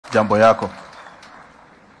jambo yako.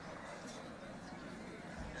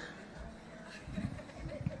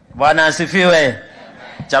 Bwana asifiwe.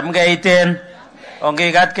 Chamge iten.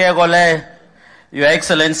 Ongigat ke gole. Your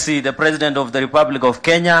Excellency, the President of the Republic of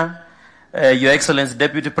Kenya, Your Excellency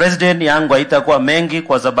Deputy President, yangu haitakuwa mengi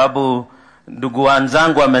kwa sababu ndugu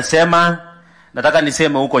wanzangu wamesema. Nataka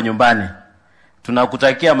niseme huko nyumbani,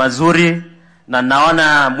 tunakutakia mazuri, na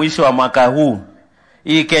naona mwisho wa mwaka huu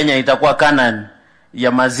hii Kenya itakuwa Canaan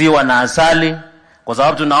ya maziwa na asali, kwa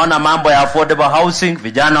sababu tunaona mambo ya affordable housing,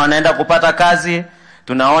 vijana wanaenda kupata kazi.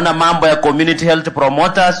 Tunaona mambo ya community health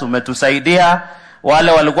promoters, umetusaidia.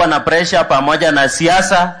 Wale walikuwa na pressure pamoja na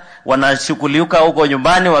siasa wanashughulika huko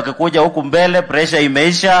nyumbani, wakikuja huku mbele pressure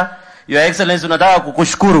imeisha. Your Excellency, tunataka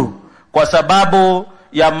kukushukuru kwa sababu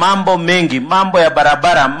ya mambo mengi, mambo ya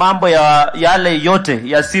barabara, mambo ya yale yote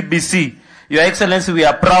ya CBC. Your Excellency, we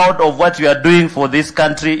are proud of what you are doing for this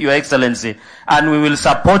country, Your Excellency, and we will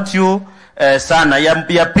support you sana.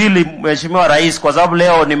 Ya pili, Mheshimiwa Rais, kwa sababu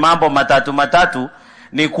leo ni mambo matatu,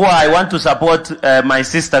 ni kuwa I want to support my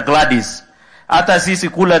sister Gladys. Hata sisi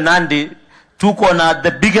kule Nandi tuko na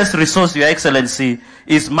the biggest resource, Your Excellency,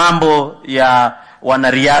 is mambo ya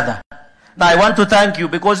wanariadha. Now I want to thank you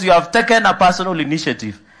because you have taken a personal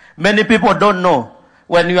initiative. Many people don't know,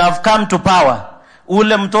 when you have come to power,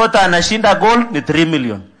 ule mtoto anashinda gold ni 3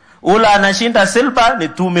 million. Ule anashinda silver ni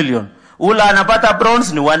 2 million. Ule anapata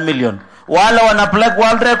bronze ni 1 million. Wale wana break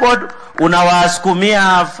world record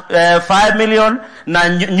unawasukumia 5 million na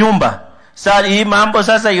nyumba. Sasa hii mambo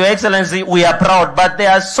sasa, Your Excellency, we are proud, but there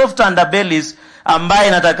are soft underbellies ambaye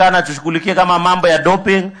inatakana tushughulikie, kama mambo ya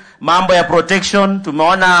doping, mambo ya protection.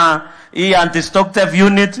 Tumeona hii anti-stock theft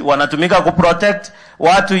unit wanatumika kuprotect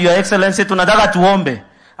watu. Your Excellency, tunataka tuombe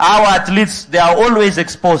our athletes, they are always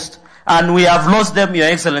exposed and we have lost them, Your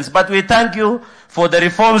Excellency, but we thank you for the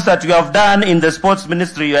reforms that you have done in the sports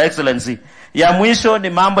ministry, Your Excellency. Ya mwisho ni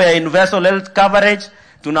mambo ya universal health coverage,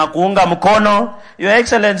 tunakuunga mkono, Your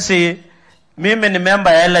Excellency. Mimi ni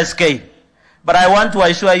member ya LSK, but I want to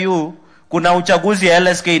assure you kuna uchaguzi ya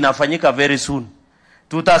LSK inafanyika very soon.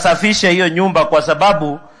 Tutasafisha hiyo nyumba kwa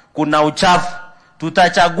sababu kuna uchafu.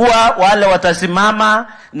 Tutachagua wale watasimama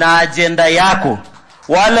na agenda yako.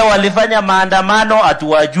 Wale walifanya maandamano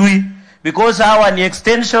hatuwajui, because hawa ni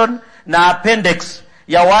extension na appendix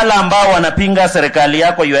ya wale ambao wanapinga serikali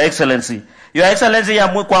yako, Your Excellency. Your Excellency,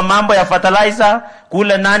 kwa mambo ya fertilizer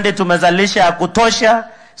kule Nandi tumezalisha ya kutosha.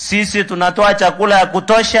 Sisi tunatoa chakula ya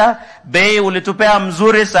kutosha. Bei ulitupea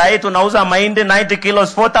mzuri, saa hii tunauza mahindi 90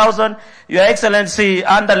 kilos 4,000. Your Excellency,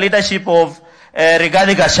 under leadership of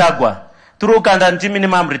Rigathi Gachagua, through guarantee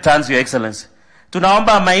minimum returns, Your Excellency,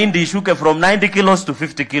 tunaomba mahindi ishuke from 90 kilos to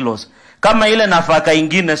 50 kilos kama ile nafaka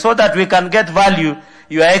ingine, so that we can get value,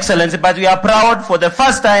 Your Excellency. But we are proud, for the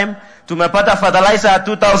first time tumepata fertilizer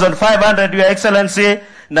 2,500, Your Excellency,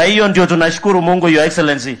 na hiyo ndio tunashukuru Mungu, Your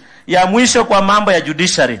Excellency. Ya mwisho kwa mambo ya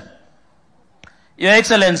judiciary, Your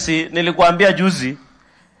Excellency, nilikuambia juzi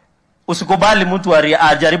usikubali mtu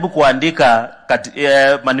ajaribu kuandika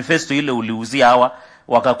manifesto ile uliuzia hawa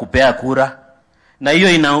wakakupea kura, na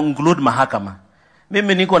hiyo ina include mahakama.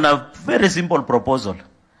 Mimi niko na very simple proposal.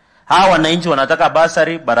 Hawa wananchi wanataka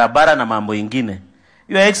basari, barabara na mambo ingine.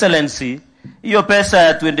 Your Excellency, hiyo pesa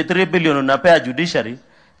ya 23 billion unapea judiciary,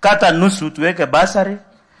 kata nusu tuweke basari,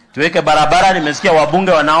 tuweke barabara. Nimesikia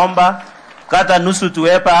wabunge wanaomba kata nusu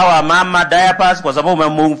tuwepe hawa mama diapers, kwa sababu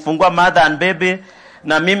umemfungua mother and baby.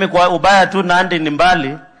 Na mimi kwa ubaya tu Nandi ni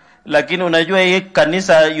mbali, lakini unajua hii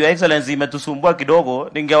kanisa, Your Excellency, imetusumbua kidogo.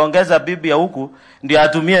 Ningeongeza bibi ya huku ndio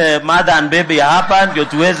atumie mother and baby ya hapa ndio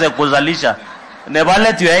tuweze kuzalisha.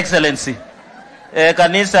 Nevalet, Your Excellency.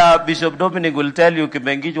 Kanisa Bishop Dominic will tell you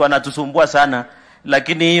Kibengi wanatusumbua sana,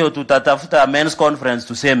 lakini hiyo tutatafuta men's conference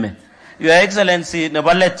tuseme. Your Excellency,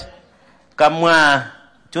 nevalet kama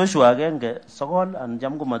Joshua agenge sokol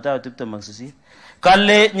anjamgo Mathayo 28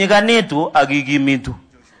 kale nyiganitu agigimitu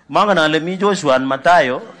manga na lemi Joshua and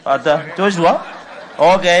Mathayo ata Joshua.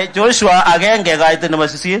 Okay, Joshua agenge gaite nebo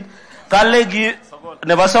 8 kale gi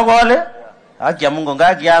nebo sokol haki ya Mungu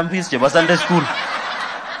ngaki ya ambis chebo Sunday school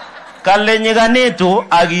kale nyiganitu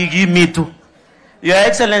agigimitu. Your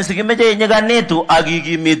Excellency, kimeje nyiganitu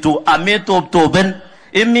agigimitu ametoptoben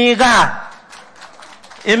imiga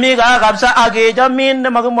kabisa agejamin ne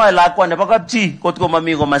makimwa lakwa nebo kapchi kotko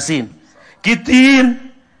mami komasin kitin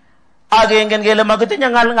agengen kele makitinya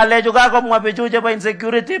ngalechu kakomwa bechu chebo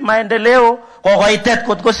insecurity maendeleo kokoitet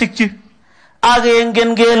kotko sikchi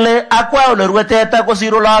agengen kele akwa ole rueteta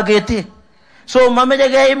kosiro lageti. So mameje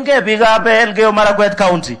geimge biikab Elgeyo Marakwet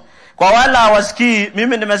County. Kwa wala hawasikii,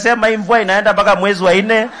 mimi nimesema hii mvua inaenda mpaka mwezi wa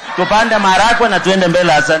 4, tupande marakwe na tuende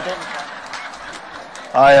mbele. Asante.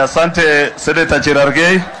 Aya, asante Senator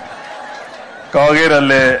Cheragei. Kawagera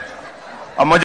le